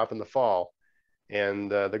and then a crop in the fall.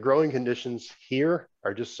 And the growing conditions here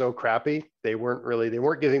are just so crappy. They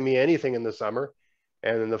weren't giving me anything in the summer.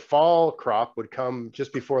 And then the fall crop would come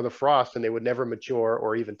just before the frost, and they would never mature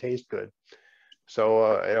or even taste good. So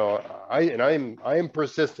I am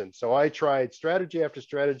persistent. So I tried strategy after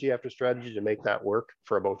strategy after strategy to make that work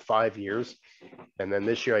for about 5 years, and then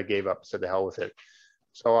this year I gave up, said the hell with it.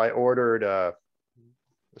 So I ordered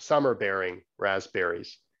summer bearing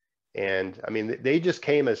raspberries, and I mean they just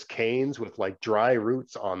came as canes with like dry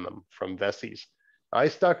roots on them from Vessie's. I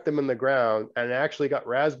stuck them in the ground and actually got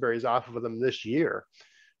raspberries off of them this year.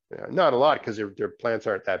 Not a lot because their plants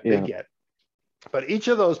aren't that big yet, but each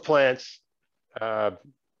of those plants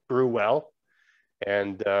grew well,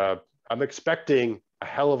 and I'm expecting a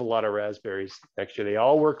hell of a lot of raspberries next year. They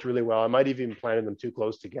all worked really well. I might have even planted them too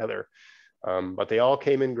close together, but they all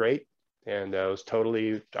came in great, and I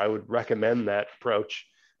would recommend that approach.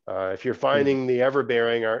 If you're finding the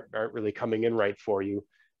ever-bearing aren't really coming in right for you,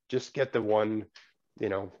 just get the one.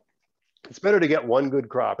 It's better to get one good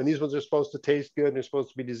crop, and these ones are supposed to taste good, and they're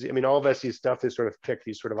supposed to be disease. I mean, all of Vessie's stuff, they sort of pick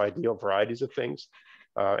these sort of ideal varieties of things.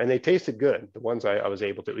 And they tasted good, the ones I was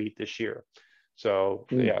able to eat this year. So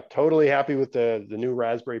yeah, totally happy with the new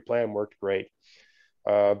raspberry plan, worked great.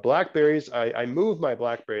 Blackberries, I moved my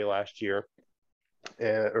blackberry last year,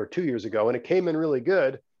 or 2 years ago, and it came in really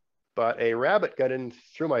good, but a rabbit got in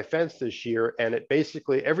through my fence this year, and it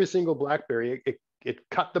basically, every single blackberry, it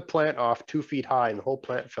cut the plant off 2 feet high, and the whole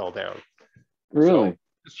plant fell down. Really? So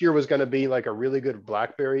this year was going to be like a really good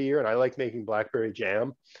blackberry year, and I like making blackberry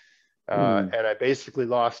jam. And I basically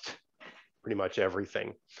lost pretty much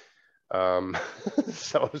everything. So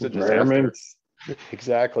it was a disaster.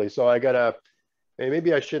 Exactly. So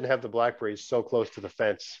maybe I shouldn't have the blackberries so close to the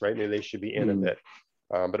fence, right? Maybe they should be in a bit.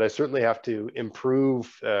 But I certainly have to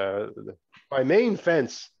improve. My main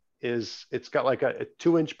fence it's got like a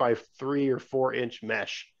 2-inch by 3 or 4-inch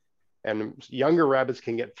mesh, and younger rabbits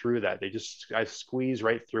can get through that. I squeeze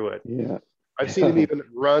right through it. Yeah. I've seen them even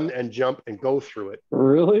run and jump and go through it.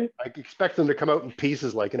 Really? I expect them to come out in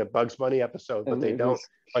pieces like in a Bugs Bunny episode, but they don't,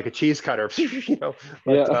 like a cheese cutter,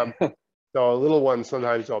 But, so little ones,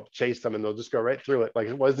 sometimes I'll chase them and they'll just go right through it like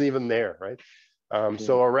it wasn't even there, right?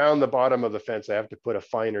 So around the bottom of the fence, I have to put a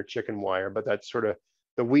finer chicken wire, but that's sort of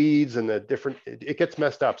the weeds and the different, it gets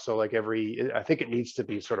messed up. So like I think it needs to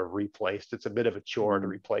be sort of replaced. It's a bit of a chore to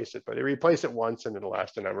replace it, but they replace it once and it'll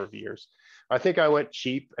last a number of years. I think I went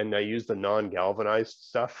cheap and I used the non-galvanized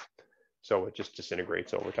stuff. So it just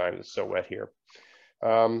disintegrates over time. It's so wet here.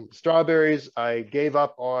 Strawberries, I gave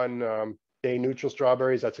up on day neutral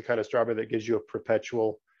strawberries. That's the kind of strawberry that gives you a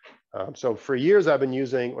perpetual So for years I've been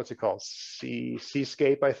using, what's it called?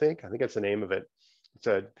 Seascape, I think that's the name of it.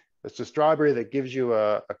 It's a strawberry that gives you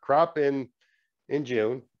a crop in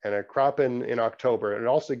June and a crop in October. And it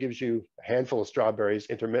also gives you a handful of strawberries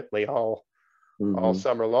intermittently all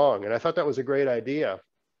summer long. And I thought that was a great idea.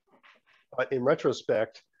 But in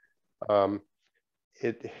retrospect, from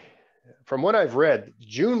what I've read,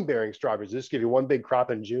 June bearing strawberries just give you one big crop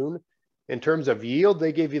in June. In terms of yield,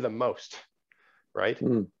 they give you the most, right?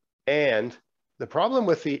 And the problem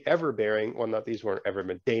with the ever bearing, well, not these weren't ever,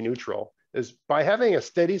 but day neutral, is by having a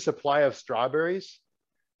steady supply of strawberries,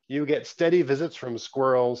 you get steady visits from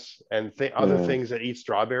squirrels and other things that eat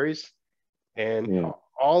strawberries. And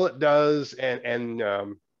all it does,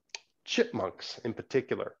 and chipmunks in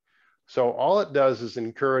particular. So all it does is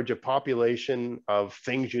encourage a population of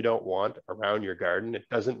things you don't want around your garden. It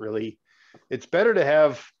doesn't really, it's better to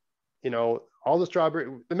have, all the strawberry.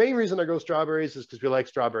 The main reason I grow strawberries is because we like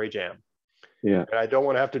strawberry jam. Yeah. And I don't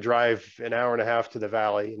want to have to drive an hour and a half to the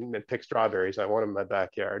valley and pick strawberries. I want them in my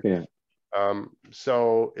backyard. Yeah.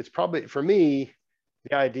 So it's probably, for me,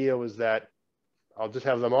 the idea was that I'll just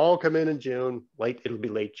have them all come in June, it'll be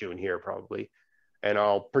late June here probably. And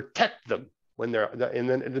I'll protect them when and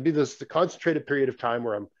then it'll be the concentrated period of time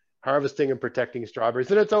where I'm harvesting and protecting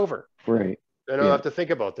strawberries, and it's over. Right. I don't have to think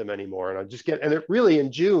about them anymore. And I'll just and it really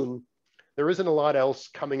in June, there isn't a lot else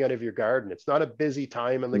coming out of your garden. It's not a busy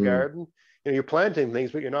time in the garden. You're planting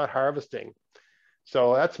things, but you're not harvesting.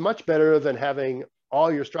 So that's much better than having all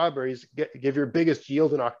your strawberries give your biggest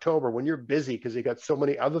yield in October when you're busy because you got so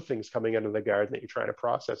many other things coming out of the garden that you're trying to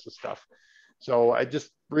process and stuff. So I just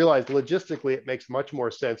realized logistically, it makes much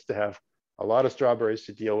more sense to have a lot of strawberries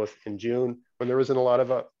to deal with in June when there isn't a lot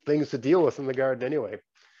of things to deal with in the garden anyway.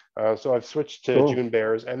 So I've switched to June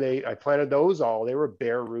bears, and I planted those all. They were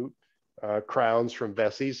bare root crowns from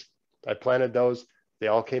Vessie's. I planted those. They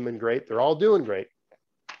all came in great. They're all doing great.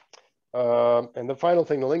 And the final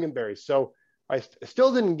thing, the lingonberries. So I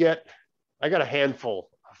still didn't get, I got a handful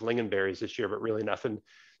of lingonberries this year, but really nothing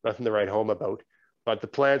to write home about. But the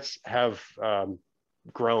plants have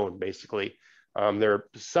grown basically.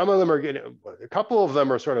 Some of them are a couple of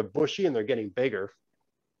them are sort of bushy and they're getting bigger.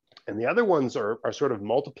 And the other ones are sort of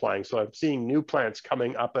multiplying. So I'm seeing new plants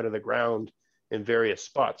coming up out of the ground in various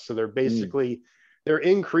spots. So they're basically, they're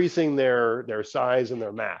increasing their size and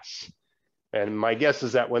their mass. And my guess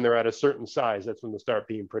is that when they're at a certain size, that's when they start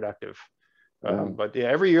being productive. But yeah,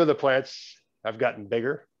 every year the plants have gotten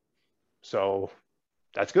bigger. So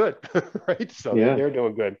that's good, right? So they're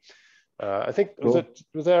doing good. I think, was that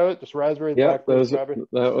it? Just raspberry, blackberry, strawberry?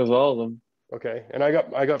 That was all of them. Okay, and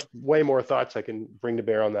I got way more thoughts I can bring to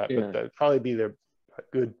bear on that, but that'd probably be the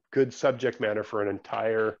good subject matter for an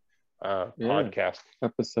entire podcast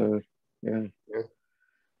episode. Yeah.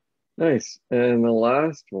 Nice. And the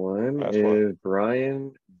last one is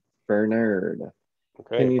Brian Bernard.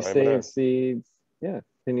 Okay. Can you save seeds? Yeah.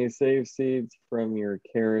 Can you save seeds from your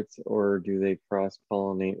carrots, or do they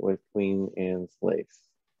cross-pollinate with Queen Anne's lace?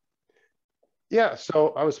 Yeah. So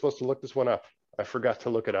I was supposed to look this one up. I forgot to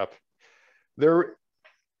look it up.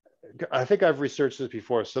 I think I've researched this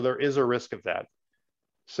before, so there is a risk of that.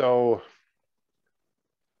 So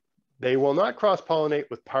they will not cross-pollinate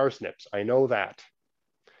with parsnips. I know that.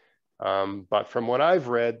 But from what I've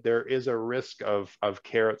read, there is a risk of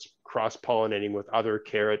carrots cross-pollinating with other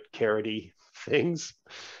carroty things.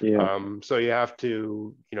 Yeah. So you have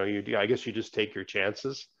to, I guess you just take your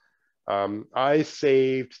chances. I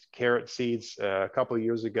saved carrot seeds a couple of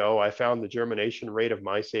years ago. I found the germination rate of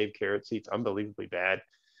my saved carrot seeds unbelievably bad.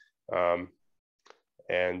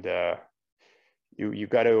 You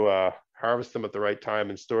got to harvest them at the right time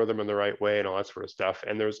and store them in the right way and all that sort of stuff.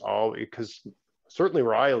 And because certainly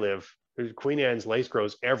where I live, there's Queen Anne's lace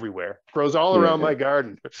grows everywhere, grows all around my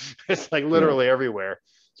garden. It's like literally everywhere.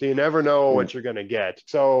 So you never know what you're going to get.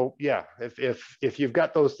 So yeah, if you've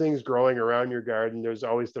got those things growing around your garden, there's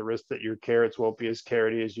always the risk that your carrots won't be as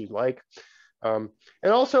carroty as you'd like. And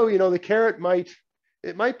also, the carrot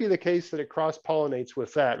it might be the case that it cross-pollinates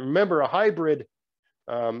with that. Remember, a hybrid,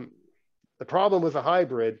 the problem with a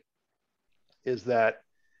hybrid is that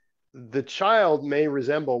the child may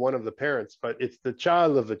resemble one of the parents, but it's the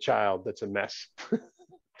child of the child that's a mess.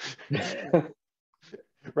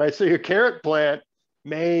 Right? So your carrot plant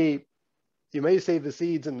you may save the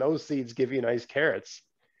seeds, and those seeds give you nice carrots.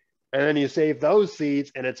 And then you save those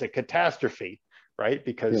seeds and it's a catastrophe, right?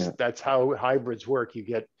 Because that's how hybrids work. You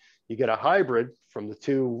get a hybrid from the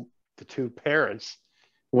two parents.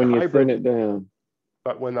 When you thin it down.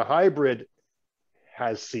 But when the hybrid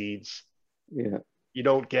has seeds, you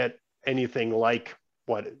don't get anything like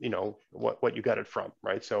what you got it from,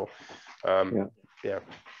 right? So Yeah.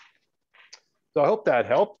 So I hope that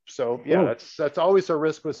helped. So yeah, that's always a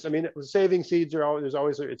risk with, I mean, saving seeds are always,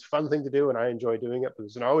 it's a fun thing to do and I enjoy doing it, but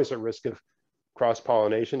there's always a risk of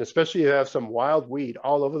cross-pollination, especially if you have some wild weed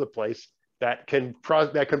all over the place that can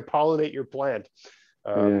pollinate your plant.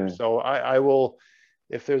 So I will,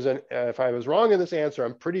 if I was wrong in this answer,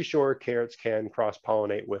 I'm pretty sure carrots can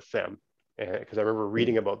cross-pollinate with them, because I remember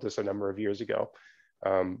reading about this a number of years ago.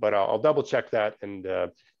 But I'll double check that and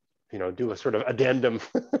do a sort of addendum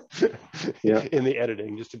in the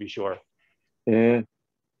editing just to be sure. Yeah,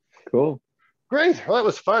 cool. Great. Well, that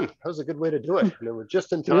was fun. That was a good way to do it. And we're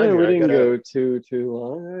just in time. Yeah, we didn't go too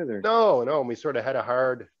long either. No. And we sort of had a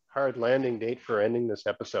hard landing date for ending this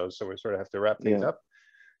episode, so we sort of have to wrap things up.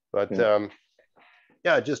 But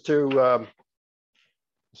just to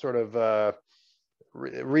sort of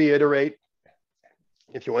reiterate,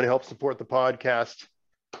 if you want to help support the podcast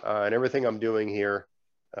and everything I'm doing here,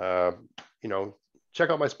 check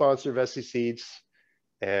out my sponsor, Vessi Seeds,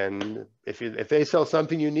 and if they sell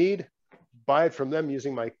something you need, buy it from them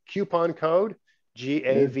using my coupon code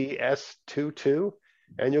GAVS22,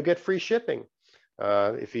 and you'll get free shipping.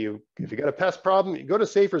 If you got a pest problem, you go to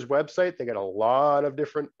Safer's website. They got a lot of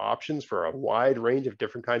different options for a wide range of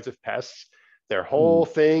different kinds of pests. Their whole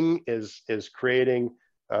thing is creating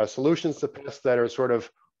solutions to pests that are sort of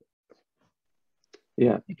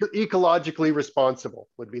ecologically responsible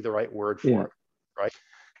would be the right word for it, right?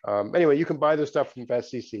 Anyway, you can buy this stuff from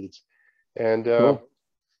Vessi Seeds, and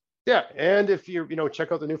and if you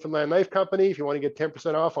check out the Newfoundland Knife Company, if you want to get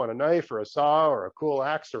 10% off on a knife or a saw or a cool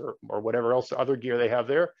axe or whatever else other gear they have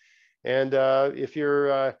there, and if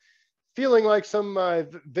you're feeling like some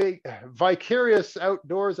vicarious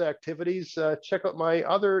outdoors activities, check out my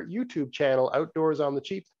other YouTube channel, Outdoors on the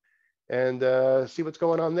Cheap, and see what's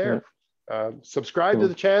going on there. Subscribe to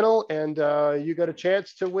the channel, and you got a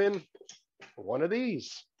chance to win one of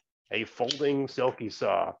these, a folding silky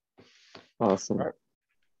saw. Awesome. Right.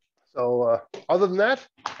 So other than that,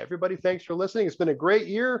 everybody, thanks for listening. It's been a great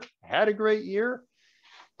year. Had a great year.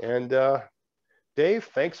 And Dave,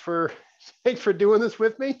 thanks for doing this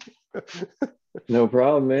with me. No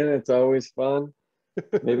problem, man. It's always fun.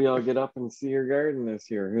 Maybe I'll get up and see your garden this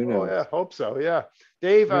year. Who knows? Oh, yeah, hope so. Yeah.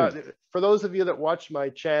 Dave, for those of you that watch my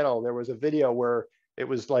channel, there was a video where it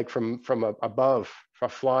was like from above, a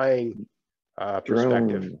flying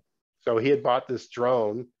perspective. So he had bought this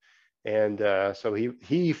drone, and so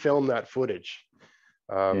he filmed that footage.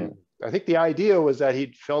 I think the idea was that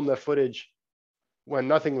he'd film the footage when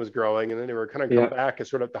nothing was growing, and then they were kind of come back at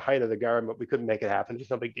sort of the height of the garden, but we couldn't make it happen.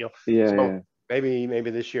 Just no big deal. Maybe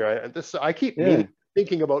this year. I keep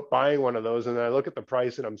thinking about buying one of those, and then I look at the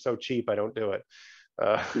price, and I'm so cheap, I don't do it.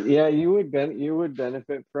 You would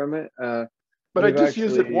benefit from it. But I just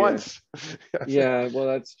used it once. Yeah, well,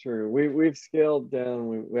 that's true. We've scaled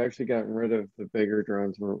down. We actually gotten rid of the bigger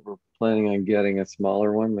drones. We're planning on getting a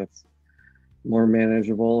smaller one that's more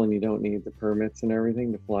manageable, and you don't need the permits and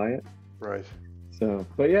everything to fly it. Right. So,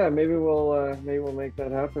 but yeah, maybe we'll make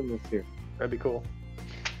that happen this year. That'd be cool.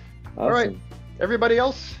 Awesome. All right, everybody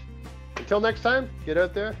else. Until next time, get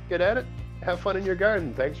out there, get at it, have fun in your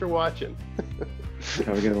garden. Thanks for watching.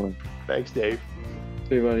 Have a good one. Thanks, Dave.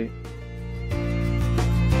 See you, buddy.